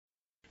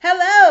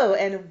Hello,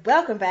 and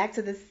welcome back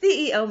to the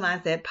CEO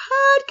Mindset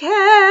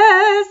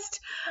Podcast.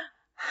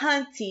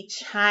 Hunty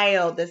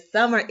child, the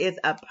summer is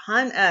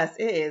upon us.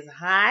 It is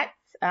hot.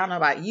 I don't know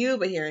about you,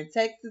 but here in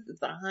Texas, it's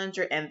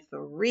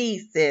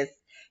 103, sis.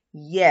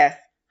 Yes,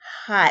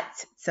 hot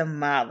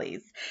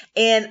tamales.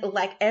 And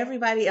like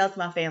everybody else,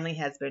 my family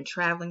has been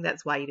traveling.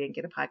 That's why you didn't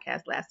get a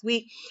podcast last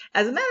week.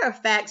 As a matter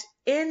of fact,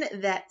 in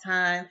that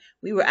time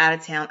we were out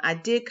of town, I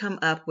did come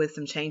up with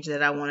some changes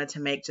that I wanted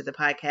to make to the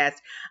podcast.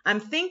 I'm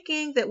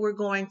thinking that we're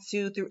going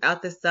to,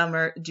 throughout the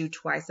summer, do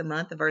twice a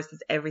month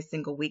versus every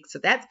single week. So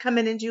that's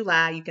coming in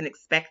July. You can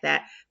expect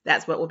that.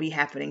 That's what will be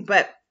happening.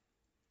 But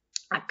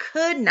I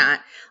could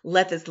not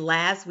let this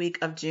last week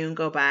of June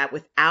go by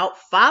without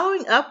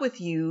following up with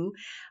you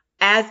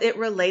as it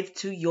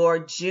relates to your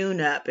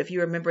June Up. If you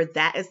remember,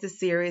 that is the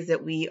series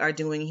that we are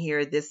doing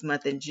here this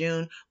month in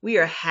June. We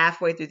are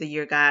halfway through the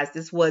year, guys.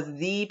 This was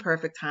the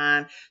perfect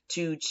time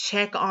to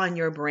check on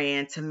your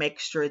brand to make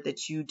sure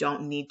that you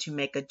don't need to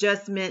make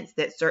adjustments,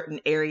 that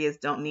certain areas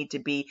don't need to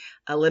be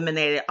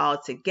eliminated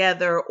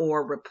altogether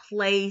or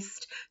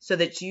replaced, so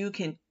that you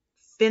can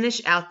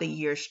finish out the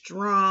year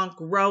strong,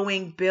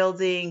 growing,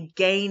 building,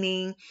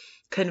 gaining,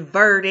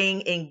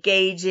 converting,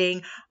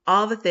 engaging,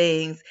 all the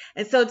things.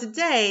 And so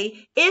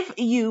today, if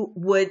you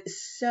would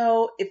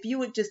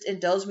just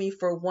indulge me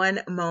for one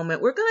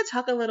moment, we're going to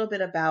talk a little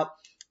bit about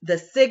the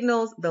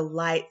signals, the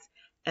lights,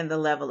 and the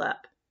level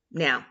up.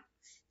 Now,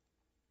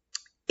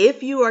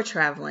 if you are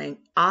traveling,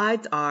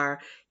 odds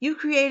are you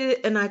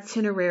created an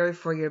itinerary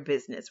for your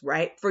business,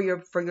 right? For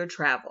your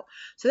travel.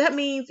 So that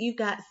means you've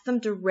got some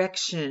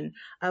direction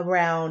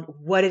around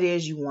what it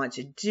is you want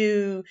to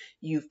do.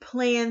 You've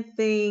planned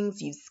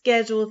things, you've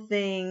scheduled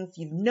things,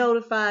 you've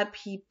notified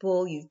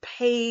people, you've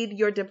paid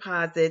your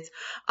deposits,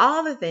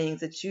 all the things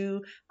that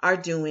you are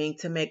doing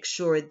to make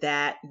sure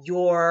that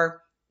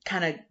you're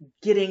kind of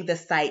getting the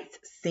sights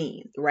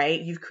seen, right?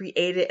 You've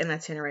created an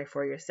itinerary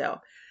for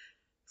yourself.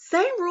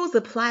 Same rules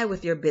apply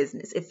with your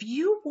business. If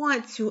you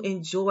want to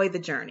enjoy the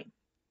journey,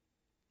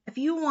 if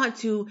you want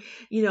to,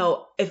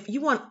 if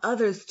you want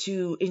others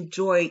to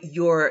enjoy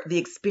the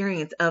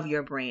experience of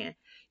your brand,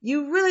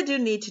 you really do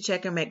need to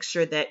check and make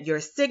sure that your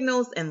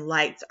signals and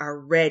lights are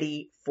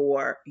ready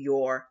for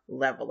your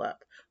level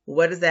up.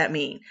 What does that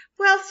mean?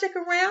 Well, stick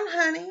around,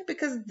 honey,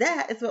 because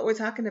that is what we're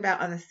talking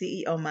about on the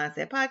CEO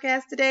Mindset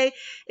Podcast today.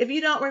 If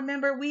you don't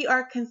remember, we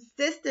are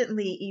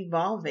consistently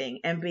evolving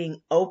and being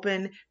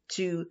open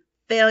to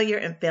failure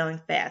and failing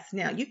fast.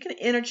 Now, you can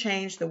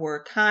interchange the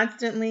word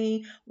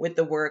constantly with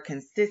the word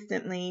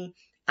consistently.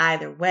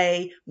 Either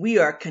way, we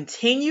are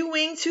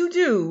continuing to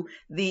do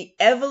the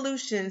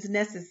evolutions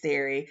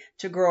necessary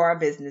to grow our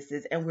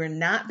businesses, and we're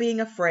not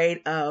being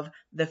afraid of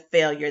the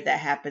failure that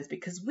happens,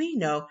 because we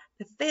know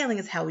that failing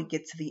is how we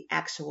get to the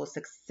actual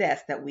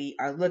success that we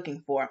are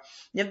looking for.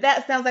 If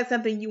that sounds like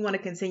something you want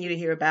to continue to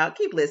hear about,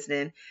 keep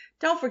listening.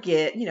 Don't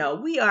forget,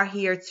 we are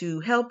here to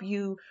help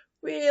you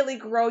really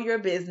grow your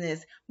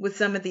business with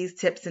some of these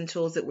tips and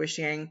tools that we're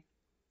sharing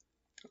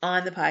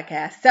on the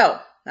podcast. So, all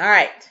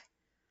right,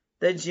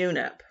 the June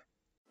Up.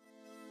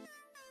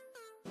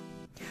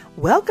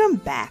 Welcome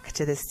back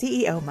to the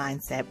CEO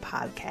Mindset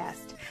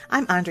Podcast.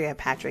 I'm Andrea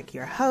Patrick,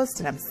 your host,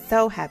 and I'm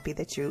so happy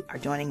that you are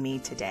joining me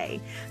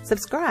today.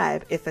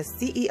 Subscribe if a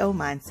CEO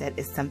mindset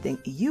is something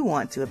you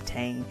want to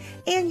obtain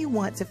and you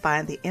want to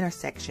find the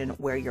intersection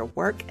where your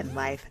work and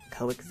life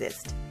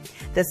coexist.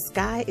 The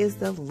sky is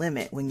the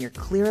limit when you're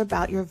clear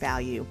about your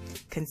value,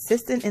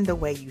 consistent in the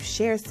way you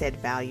share said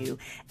value,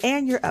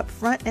 and you're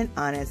upfront and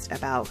honest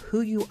about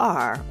who you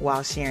are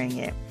while sharing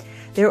it.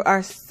 There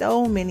are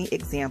so many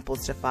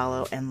examples to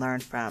follow and learn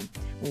from.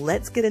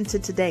 Let's get into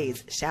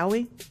today's, shall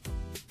we?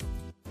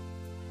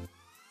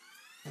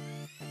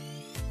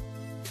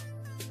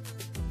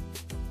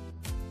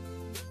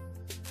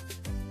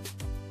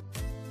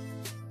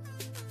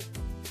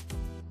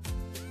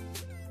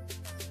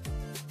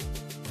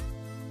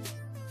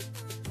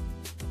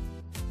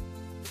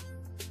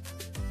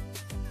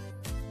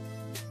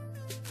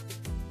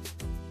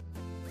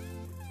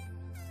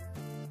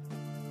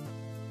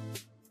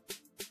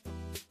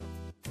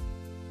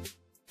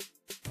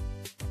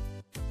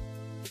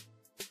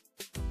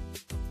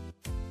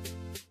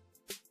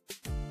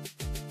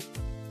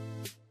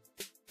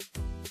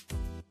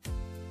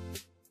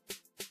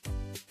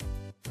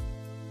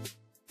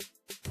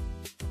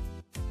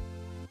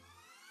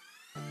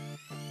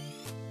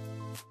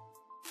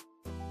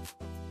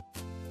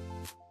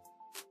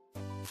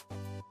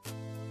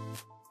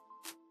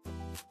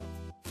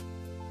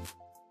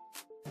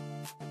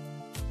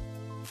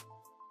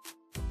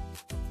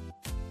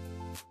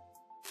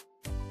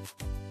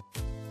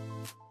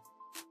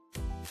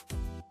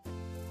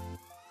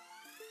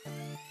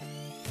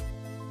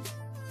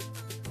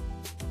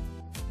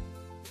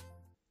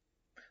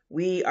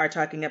 We are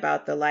talking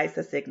about the lights,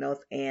 the signals,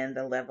 and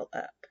the level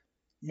up.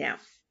 Now,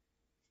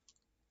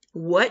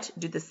 what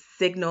do the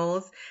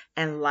signals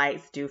and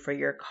lights do for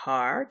your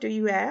car, do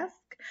you ask?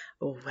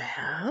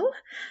 Well,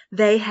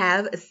 they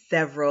have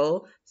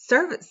several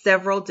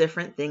several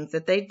different things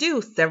that they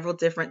do, several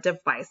different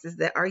devices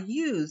that are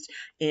used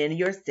in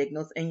your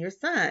signals and your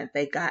signs.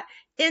 They've got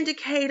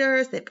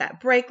indicators, they've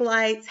got brake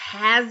lights,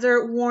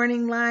 hazard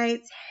warning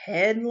lights,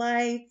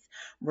 headlights,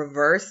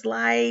 reverse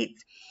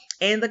lights,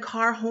 and the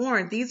car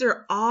horn. These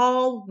are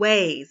all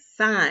ways,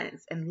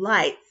 signs, and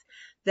lights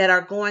that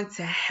are going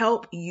to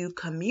help you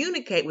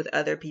communicate with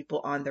other people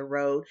on the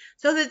road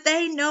so that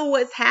they know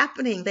what's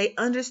happening. They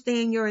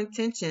understand your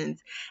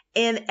intentions.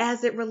 And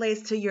as it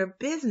relates to your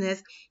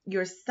business,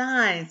 your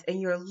signs and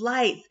your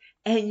lights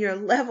and your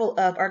level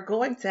up are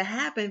going to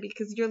happen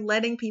because you're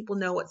letting people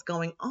know what's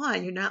going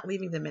on. You're not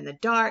leaving them in the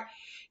dark.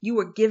 You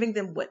are giving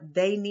them what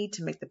they need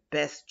to make the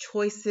best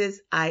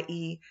choices,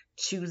 i.e.,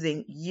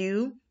 choosing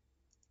you.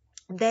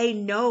 They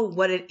know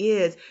what it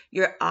is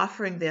you're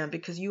offering them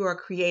because you are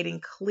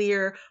creating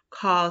clear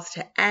calls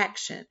to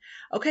action.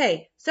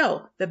 Okay,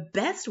 so the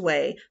best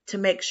way to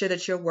make sure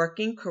that you're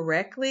working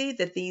correctly,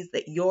 that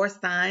your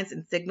signs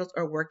and signals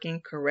are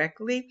working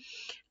correctly,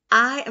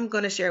 I am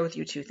going to share with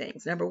you two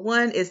things. Number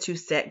one is to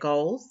set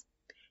goals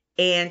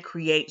and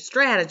create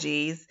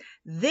strategies.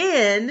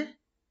 Then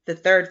the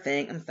third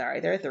thing,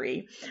 there are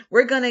three,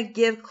 we're going to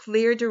give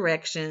clear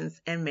directions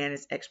and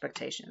manage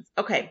expectations.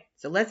 Okay,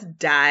 so let's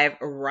dive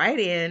right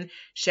in,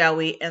 shall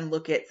we, and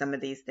look at some of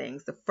these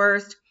things. The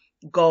first,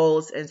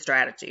 goals and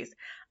strategies.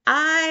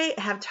 I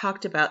have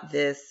talked about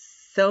this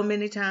so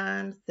many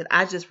times that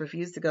I just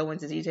refuse to go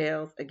into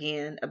details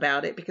again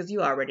about it because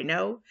you already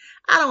know.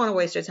 I don't want to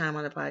waste your time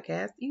on the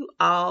podcast. You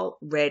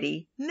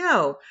already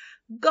know.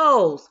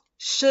 Goals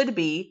should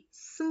be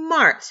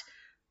smart,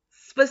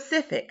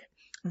 specific.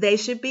 They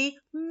should be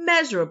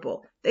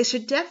measurable. They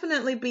should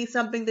definitely be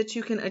something that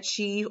you can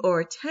achieve or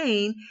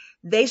attain.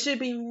 They should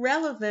be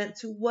relevant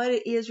to what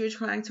it is you're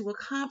trying to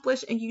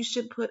accomplish, and you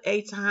should put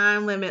a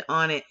time limit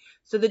on it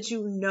so that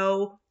you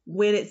know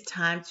when it's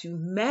time to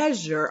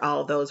measure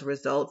all those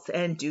results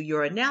and do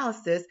your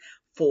analysis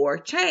for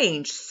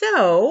change.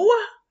 So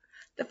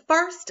the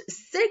first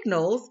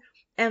signals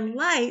and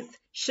lights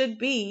should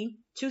be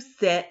to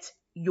set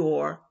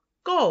your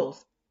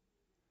goals.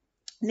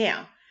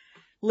 Now,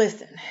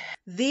 listen,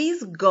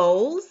 these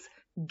goals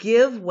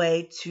give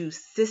way to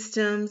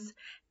systems,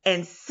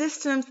 and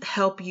systems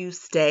help you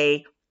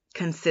stay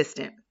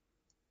consistent.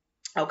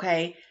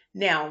 Okay,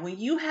 now when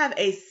you have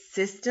a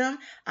system,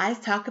 I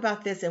talk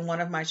about this in one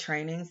of my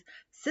trainings.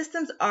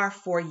 Systems are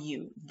for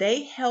you.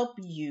 They help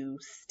you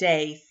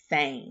stay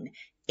sane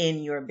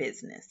in your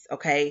business.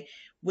 Okay,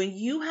 when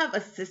you have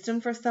a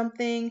system for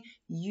something,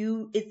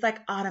 it's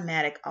like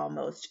automatic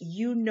almost.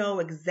 You know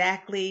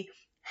exactly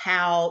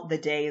how the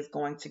day is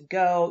going to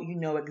go. You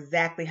know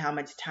exactly how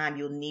much time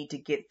you'll need to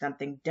get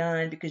something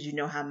done because you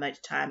know how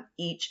much time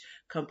each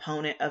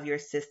component of your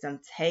system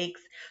takes.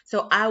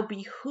 So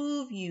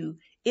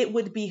it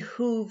would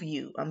behoove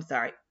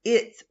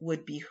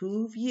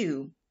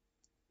you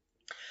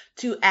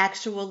to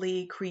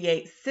actually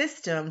create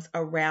systems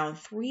around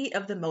three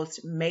of the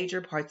most major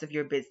parts of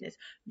your business: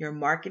 your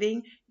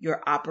marketing,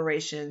 your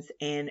operations,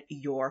 and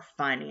your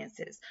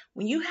finances.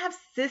 When you have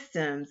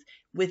systems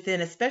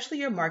within, especially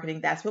your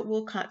marketing, that's what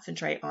we'll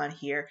concentrate on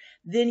here,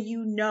 then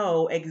you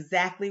know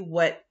exactly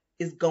what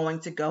is going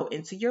to go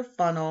into your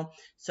funnel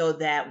so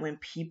that when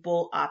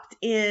people opt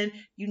in,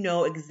 you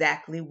know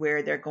exactly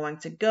where they're going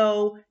to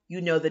go,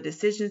 you know the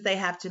decisions they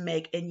have to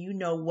make, and you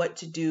know what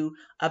to do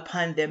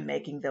upon them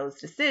making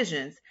those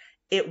decisions.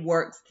 It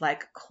works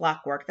like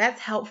clockwork. That's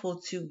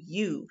helpful to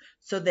you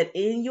so that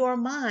in your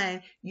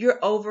mind, you're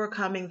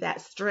overcoming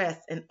that stress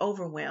and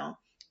overwhelm,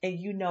 and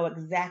you know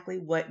exactly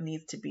what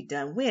needs to be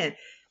done when.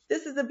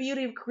 This is the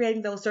beauty of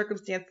creating those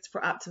circumstances for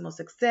optimal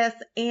success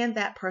and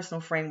that personal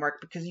framework,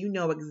 because you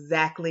know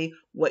exactly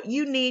what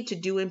you need to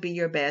do and be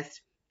your best.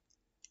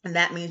 And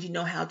that means you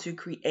know how to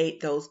create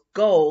those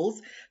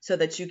goals so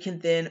that you can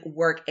then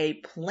work a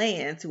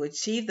plan to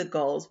achieve the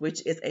goals,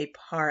 which is a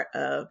part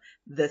of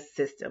the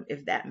system.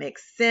 If that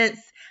makes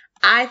sense,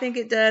 I think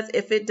it does.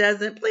 If it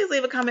doesn't, please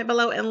leave a comment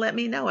below and let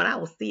me know, and I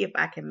will see if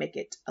I can make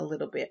it a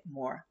little bit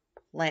more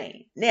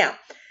plain. Now,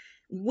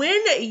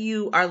 when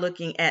you are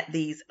looking at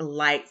these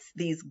lights,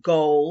 these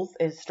goals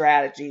and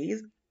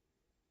strategies,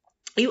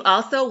 you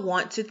also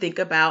want to think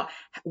about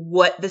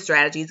what the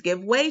strategies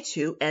give way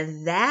to,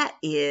 and that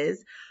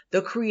is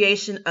the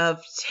creation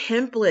of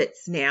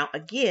templates. Now,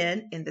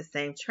 again, in the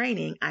same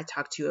training, I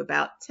talked to you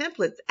about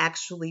templates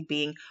actually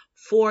being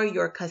for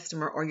your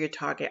customer or your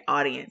target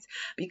audience.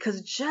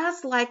 Because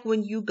just like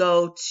when you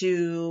go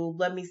to,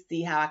 let me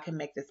see how I can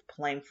make this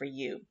plain for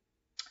you.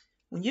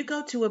 When you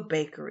go to a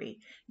bakery,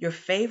 your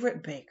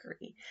favorite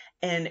bakery,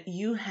 and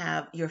you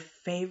have your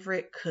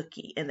favorite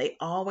cookie, and they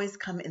always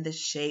come in the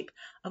shape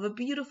of a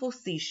beautiful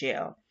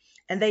seashell,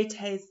 and they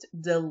taste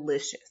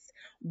delicious.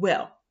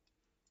 Well,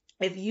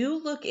 if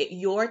you look at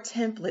your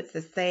templates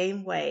the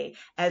same way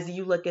as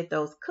you look at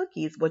those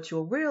cookies, what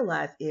you'll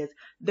realize is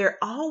they're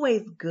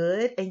always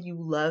good and you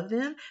love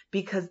them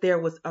because there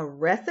was a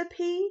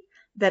recipe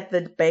that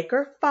the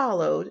baker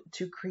followed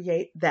to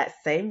create that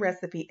same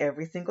recipe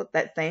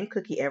that same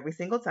cookie every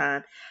single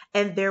time.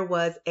 And there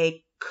was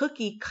a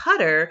cookie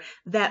cutter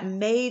that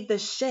made the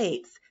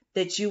shapes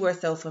that you are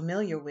so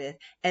familiar with,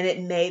 and it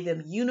made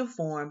them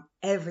uniform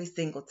every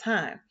single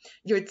time.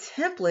 Your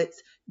templates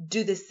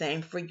do the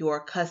same for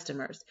your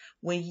customers.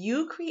 When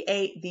you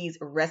create these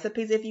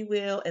recipes, if you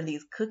will, and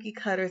these cookie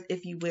cutters,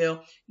 if you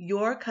will,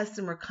 your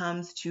customer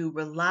comes to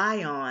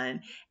rely on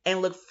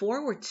and look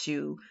forward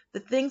to the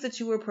things that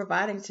you are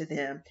providing to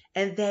them,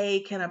 and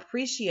they can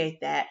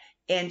appreciate that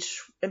and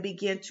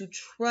begin to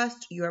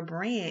trust your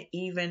brand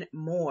even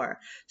more.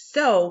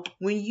 So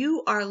when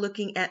you are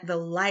looking at the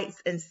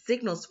lights and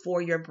signals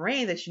for your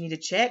brand that you need to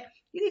check,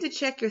 you need to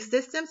check your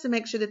systems to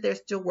make sure that they're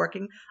still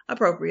working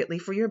appropriately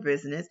for your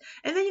business.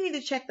 And then you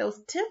need to check those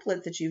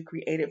templates that you've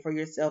created for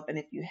yourself. And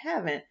if you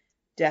haven't,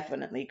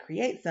 definitely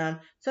create some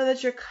so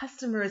that your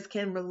customers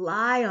can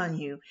rely on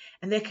you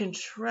and they can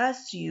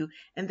trust you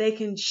and they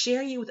can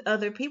share you with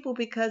other people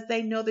because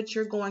they know that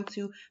you're going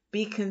to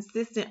be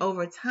consistent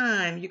over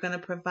time. You're going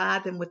to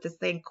provide them with the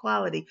same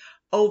quality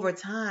over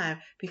time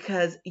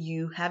because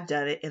you have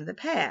done it in the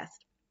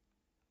past.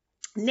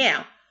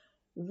 Now,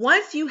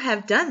 once you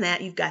have done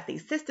that, you've got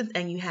these systems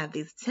and you have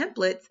these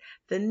templates.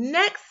 The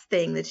next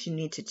thing that you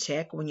need to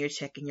check when you're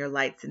checking your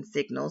lights and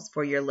signals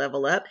for your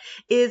level up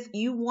is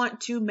you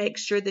want to make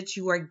sure that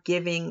you are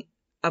giving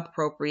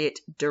appropriate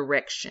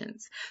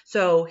directions.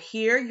 So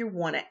here you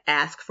want to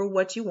ask for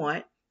what you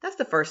want. That's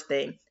the first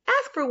thing.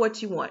 Ask for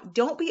what you want.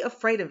 Don't be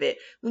afraid of it.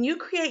 When you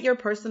create your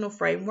personal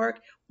framework,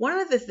 one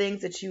of the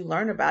things that you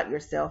learn about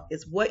yourself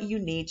is what you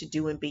need to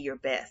do and be your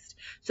best.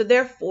 So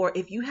therefore,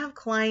 if you have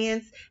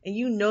clients and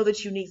you know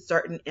that you need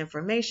certain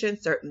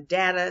information, certain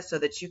data so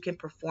that you can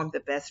perform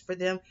the best for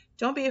them,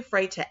 don't be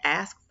afraid to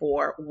ask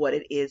for what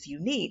it is you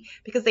need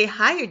because they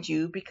hired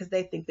you because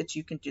they think that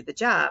you can do the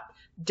job.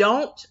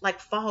 Don't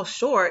fall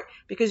short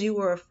because you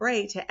were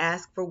afraid to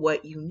ask for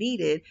what you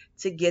needed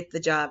to get the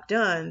job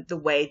done the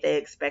way they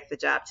expect the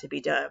job to be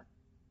done.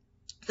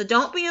 So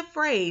don't be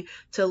afraid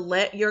to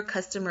let your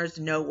customers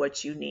know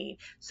what you need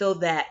so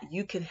that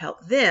you can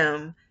help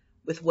them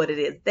with what it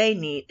is they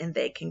need and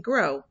they can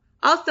grow.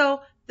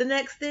 Also, the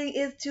next thing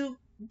is to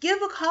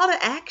give a call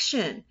to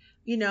action.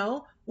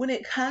 When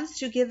it comes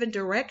to giving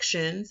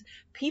directions,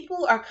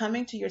 people are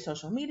coming to your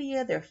social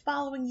media, they're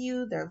following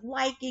you, they're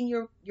liking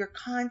your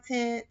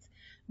content.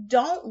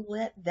 Don't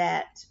let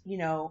that,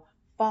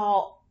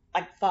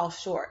 fall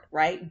short,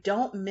 right?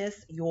 Don't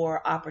miss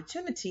your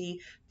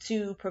opportunity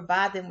to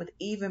provide them with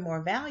even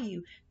more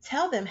value.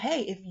 Tell them,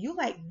 hey, if you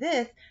like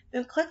this,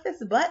 then click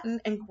this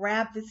button and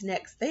grab this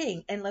next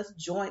thing and let's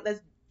join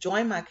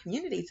my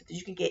community so that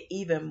you can get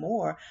even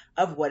more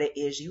of what it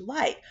is you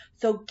like.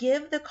 So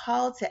give the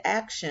call to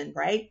action,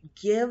 right?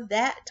 Give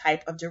that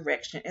type of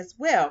direction as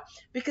well,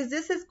 because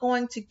this is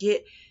going to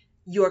get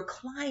your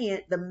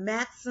client the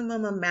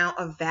maximum amount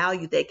of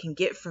value they can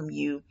get from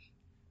you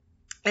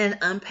in an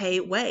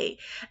unpaid way.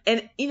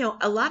 And,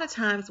 a lot of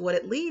times what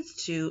it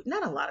leads to,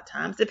 not a lot of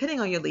times, depending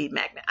on your lead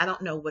magnet, I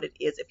don't know what it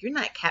is. If you're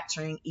not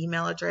capturing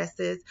email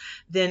addresses,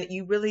 then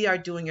you really are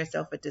doing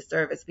yourself a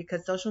disservice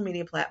because social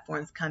media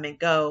platforms come and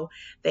go,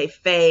 they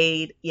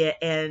fade,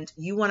 and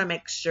you want to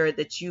make sure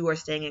that you are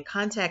staying in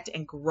contact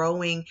and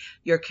growing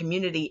your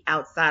community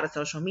outside of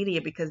social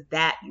media because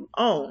that you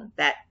own,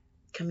 that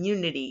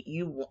community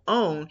you will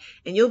own,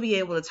 and you'll be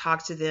able to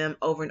talk to them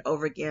over and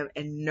over again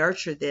and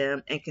nurture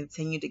them and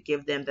continue to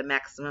give them the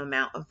maximum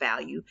amount of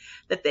value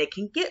that they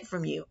can get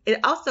from you.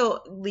 It also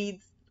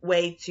leads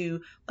way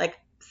to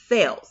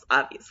sales,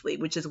 obviously,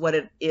 which is what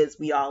it is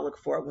we all look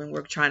for when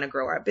we're trying to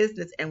grow our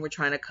business and we're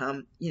trying to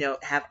come,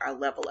 have our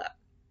level up.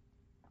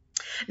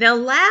 Now,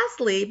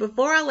 lastly,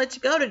 before I let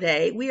you go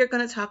today, we are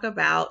going to talk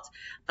about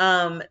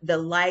the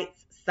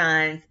lights,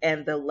 signs,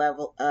 and the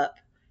level up.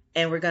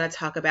 And we're going to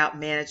talk about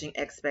managing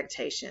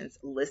expectations.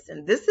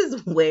 Listen, this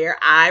is where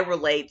I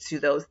relate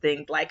to those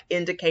things like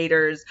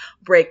indicators,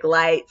 brake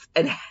lights,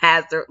 and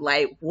hazard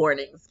light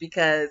warnings,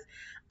 because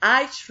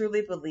I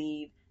truly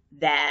believe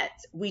that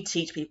we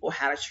teach people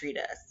how to treat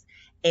us.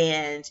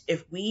 And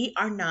if we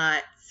are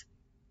not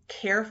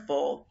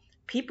careful,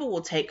 people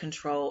will take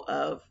control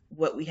of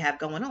what we have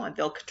going on.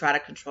 They'll try to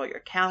control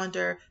your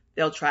calendar.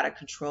 They'll try to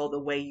control the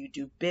way you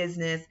do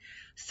business.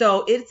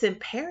 So it's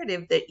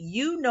imperative that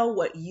you know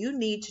what you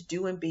need to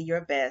do and be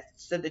your best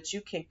so that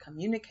you can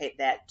communicate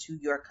that to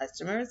your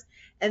customers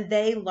and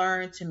they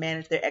learn to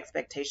manage their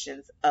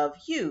expectations of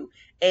you.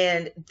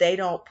 And they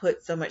don't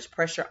put so much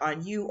pressure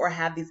on you or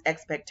have these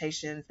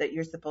expectations that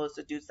you're supposed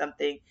to do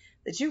something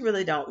that you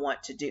really don't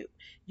want to do.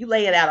 You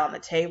lay it out on the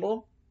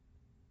table.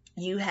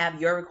 You have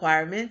your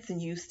requirements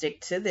and you stick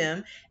to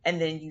them, and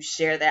then you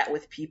share that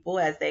with people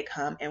as they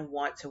come and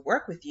want to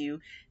work with you.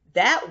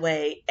 That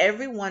way,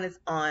 everyone is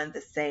on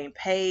the same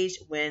page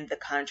when the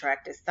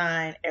contract is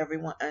signed.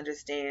 Everyone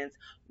understands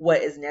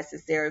what is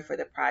necessary for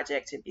the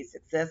project to be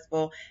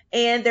successful,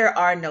 and there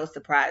are no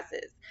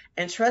surprises.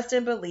 And trust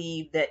and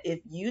believe that if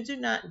you do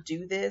not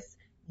do this,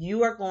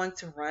 you are going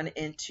to run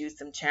into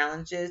some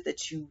challenges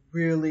that you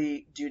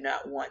really do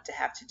not want to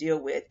have to deal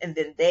with. And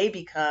then they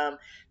become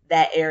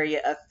that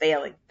area of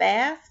failing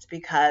fast,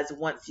 because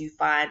once you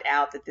find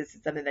out that this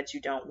is something that you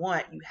don't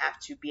want, you have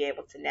to be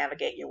able to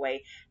navigate your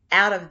way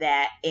out of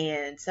that.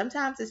 And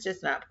sometimes it's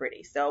just not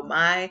pretty. So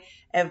my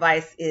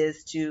advice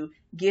is to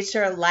get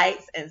your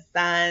lights and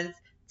signs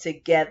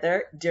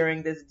together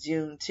during this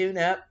June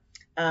tune-up,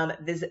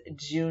 this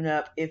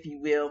June-up, if you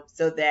will,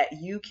 so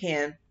that you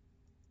can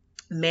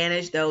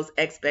manage those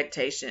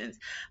expectations.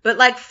 But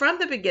like from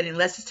the beginning,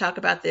 let's just talk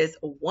about this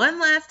one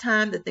last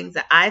time, the things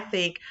that I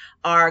think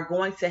are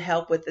going to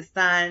help with the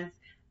signs,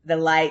 the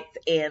lights,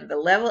 and the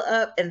level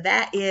up, and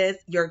that is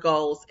your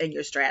goals and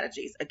your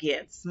strategies.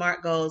 Again,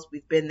 SMART goals,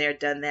 we've been there,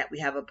 done that. We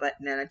have a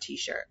button and a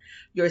t-shirt.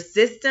 Your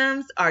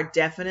systems are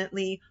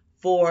definitely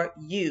for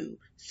you,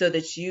 so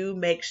that you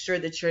make sure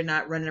that you're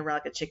not running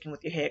around like a chicken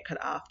with your head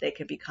cut off. They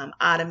can become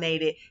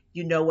automated.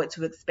 You know what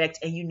to expect,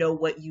 and you know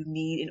what you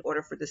need in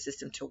order for the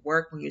system to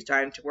work when you're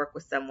starting to work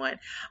with someone.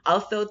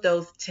 Also,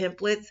 those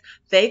templates,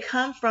 they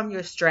come from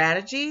your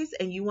strategies,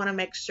 and you want to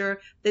make sure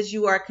that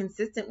you are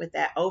consistent with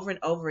that over and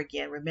over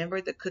again.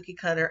 Remember the cookie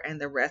cutter and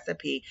the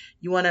recipe.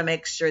 You want to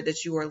make sure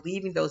that you are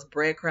leaving those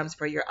breadcrumbs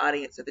for your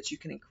audience so that you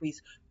can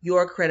increase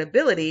your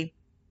credibility,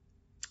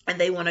 and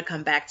they want to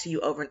come back to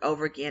you over and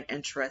over again,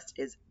 and trust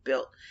is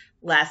built.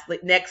 Lastly,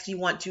 next, you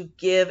want to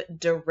give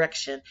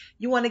direction.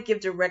 You want to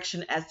give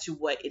direction as to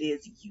what it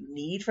is you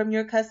need from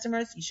your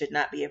customers. You should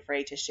not be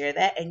afraid to share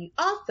that. And you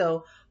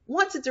also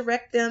want to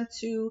direct them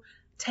to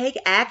take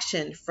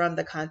action from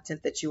the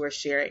content that you are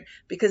sharing,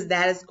 because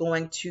that is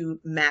going to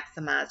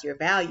maximize your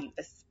value,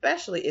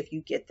 especially if you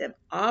get them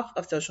off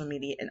of social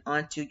media and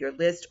onto your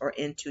list or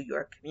into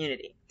your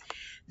community.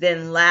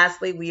 Then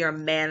lastly, we are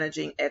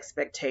managing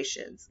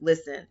expectations.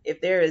 Listen, if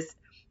there is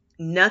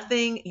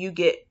nothing you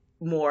get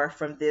more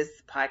from this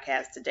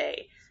podcast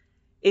today,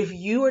 if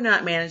you are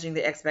not managing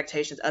the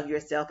expectations of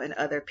yourself and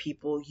other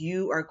people,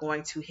 you are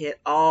going to hit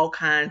all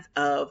kinds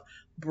of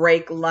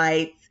brake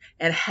lights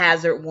and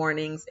hazard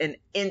warnings and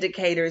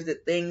indicators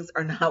that things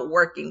are not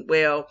working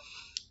well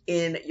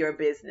in your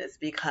business,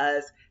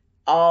 because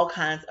all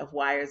kinds of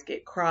wires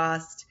get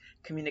crossed,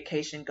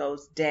 communication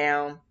goes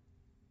down.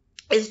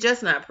 It's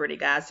just not pretty,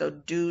 guys. So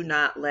do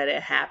not let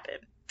it happen.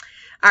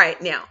 All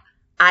right. Now,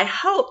 I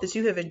hope that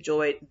you have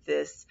enjoyed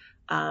this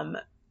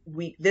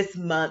this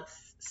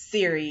month's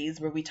series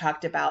where we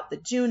talked about the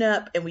June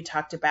up, and we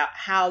talked about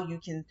how you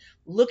can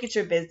look at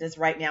your business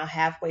right now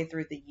halfway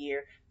through the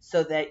year,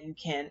 so that you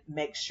can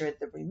make sure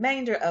the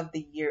remainder of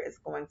the year is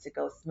going to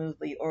go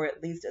smoothly, or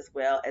at least as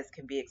well as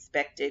can be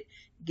expected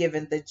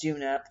given the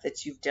June up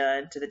that you've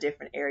done to the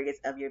different areas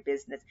of your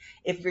business.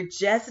 If you're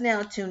just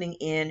now tuning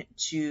in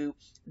to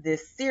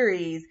this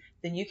series,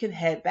 then you can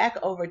head back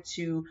over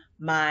to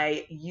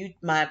my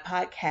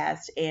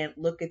podcast and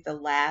look at the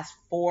last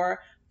 4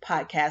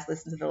 podcasts,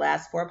 listen to the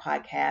last 4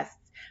 podcasts,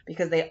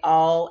 because they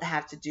all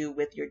have to do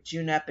with your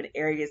June up and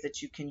areas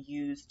that you can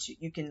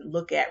you can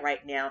look at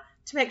right now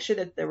to make sure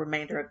that the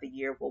remainder of the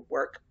year will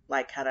work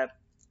like kind of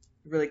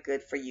really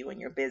good for you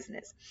and your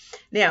business.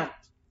 Now,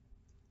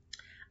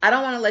 I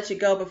don't want to let you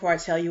go before I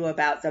tell you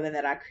about something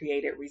that I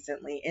created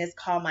recently. And it's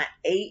called my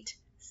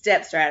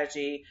 8-step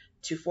strategy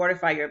to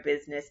fortify your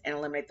business and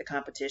eliminate the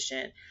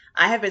competition.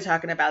 I have been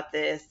talking about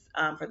this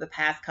for the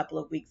past couple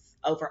of weeks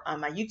over on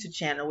my YouTube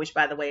channel, which,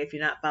 by the way, if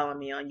you're not following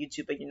me on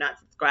YouTube and you're not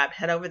subscribed,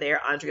 head over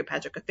there, Andrea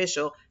Patrick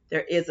Official.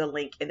 There is a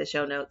link in the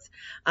show notes.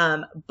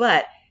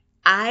 But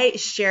I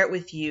shared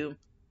with you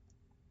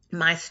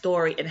my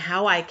story and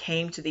how I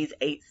came to these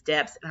 8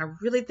 steps. And I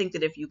really think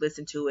that if you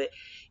listen to it,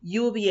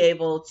 you will be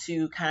able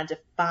to kind of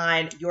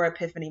define your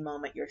epiphany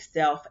moment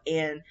yourself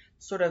and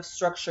sort of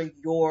structure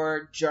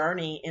your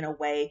journey in a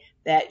way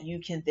that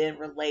you can then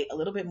relate a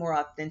little bit more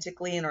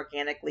authentically and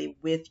organically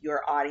with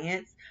your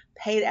audience.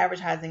 Paid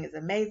advertising is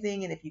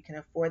amazing, and if you can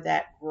afford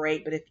that,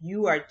 great. But if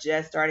you are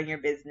just starting your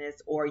business,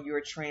 or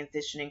you're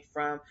transitioning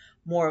from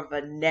more of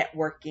a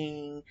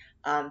networking,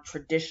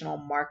 traditional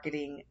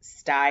marketing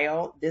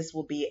style, this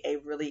will be a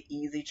really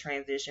easy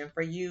transition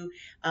for you,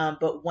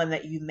 but one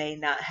that you may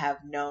not have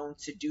known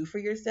to do for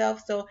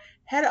yourself. So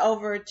head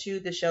over to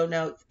the show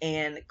notes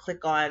and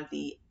click on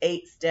the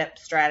 8-step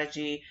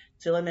strategy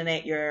to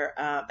eliminate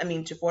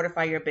to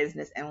fortify your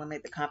business and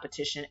eliminate the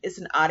competition. It's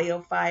an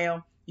audio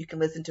file. You can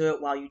listen to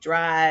it while you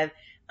drive.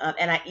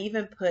 And I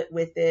even put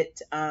with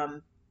it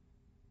a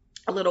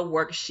little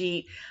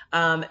worksheet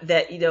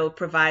that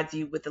provides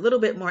you with a little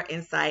bit more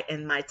insight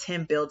in my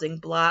 10 building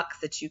blocks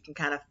that you can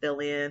kind of fill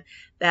in,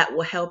 that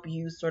will help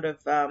you sort of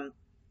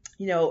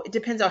it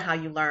depends on how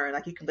you learn.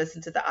 Like, you can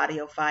listen to the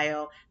audio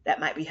file.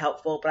 That might be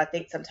helpful. But I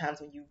think sometimes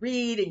when you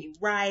read and you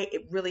write,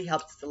 it really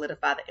helps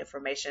solidify the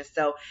information.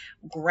 So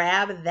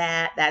grab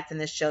that. That's in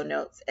the show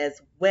notes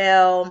as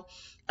well.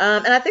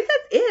 And I think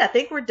that's it. I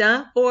think we're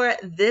done for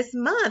this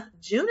month.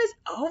 June is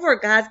over,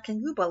 guys.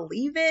 Can you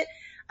believe it?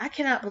 I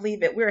cannot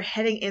believe it. We're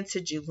heading into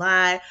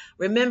July.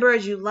 Remember,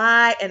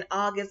 July and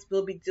August,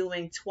 we'll be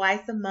doing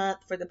twice a month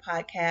for the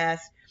podcast.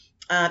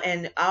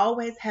 And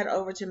always head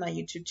over to my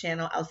YouTube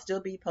channel. I'll still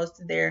be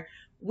posting there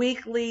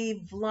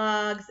weekly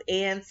vlogs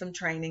and some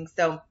training.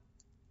 So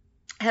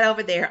head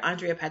over there,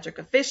 Andrea Patrick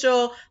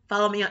Official.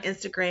 Follow me on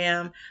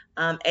Instagram,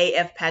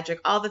 AF Patrick,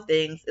 all the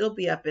things. It'll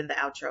be up in the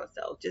outro.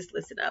 So just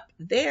listen up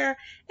there,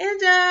 and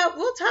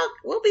we'll talk.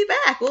 We'll be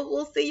back.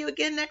 We'll see you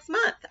again next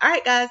month. All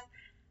right, guys.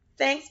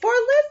 Thanks for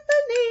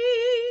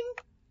listening.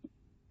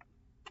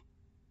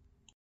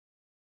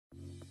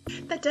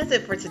 That does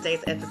it for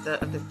today's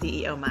episode of the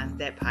CEO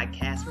Mindset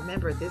Podcast.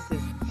 Remember, this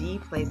is the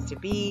place to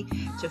be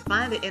to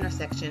find the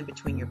intersection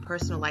between your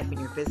personal life and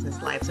your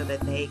business life so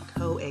that they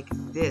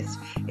coexist.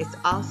 It's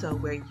also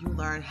where you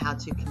learn how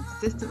to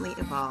consistently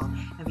evolve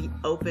and be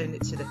open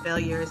to the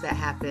failures that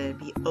happen,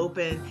 be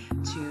open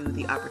to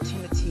the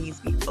opportunities,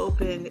 be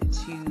open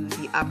to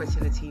the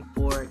opportunity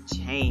for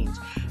change.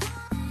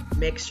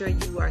 Make sure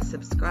you are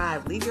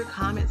subscribed. Leave your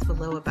comments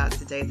below about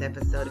today's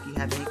episode if you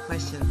have any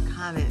questions,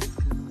 comments,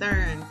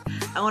 concerns.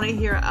 I want to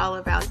hear all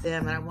about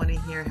them, and I want to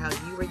hear how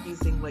you are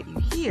using what you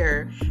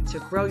hear to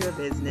grow your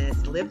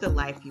business, live the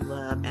life you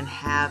love, and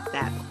have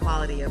that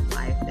quality of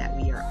life that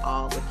we are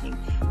all looking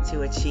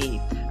to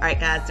achieve. All right,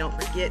 guys, don't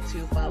forget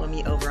to follow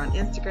me over on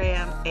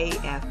Instagram,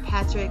 AF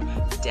Patrick.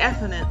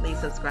 Definitely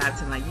subscribe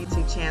to my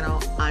YouTube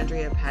channel,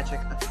 Andrea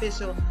Patrick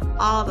Official.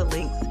 All the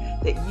links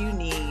that you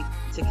need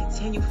to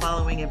continue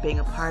following and being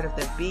a part of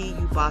the Be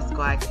You Boss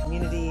Squad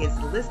community is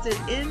listed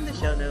in the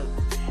show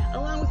notes,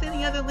 along with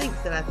any other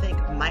links that I think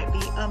might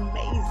be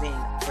amazing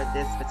for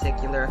this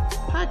particular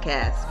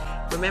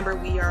podcast. Remember,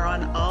 we are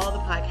on all the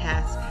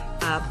podcast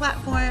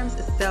platforms,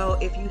 so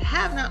if you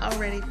have not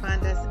already,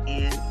 find us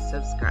and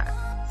subscribe.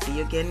 See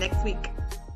you again next week.